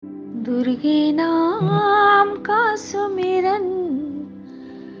दुर्गे नाम का सुमिरन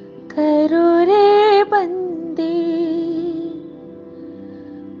करो रे बंदे।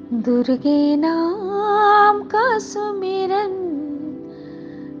 दुर्गे नाम का सुमिरन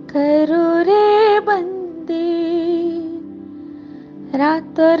करो रे बंदे।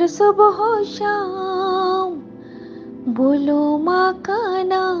 रात और सुबह शाम बोलो माँ का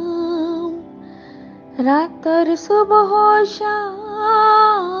नाम। रात और सुबह शाम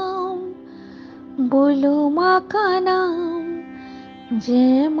बोलो माँ का नाम।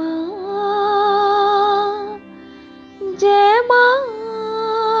 जय माँ, जय माँ,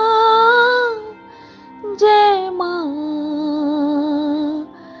 जय माँ,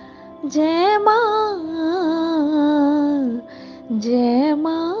 जय माँ, जय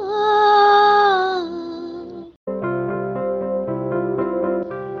माँ।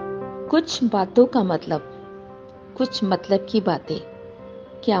 कुछ बातों का मतलब, कुछ मतलब की बातें।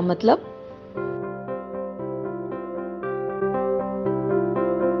 क्या मतलब?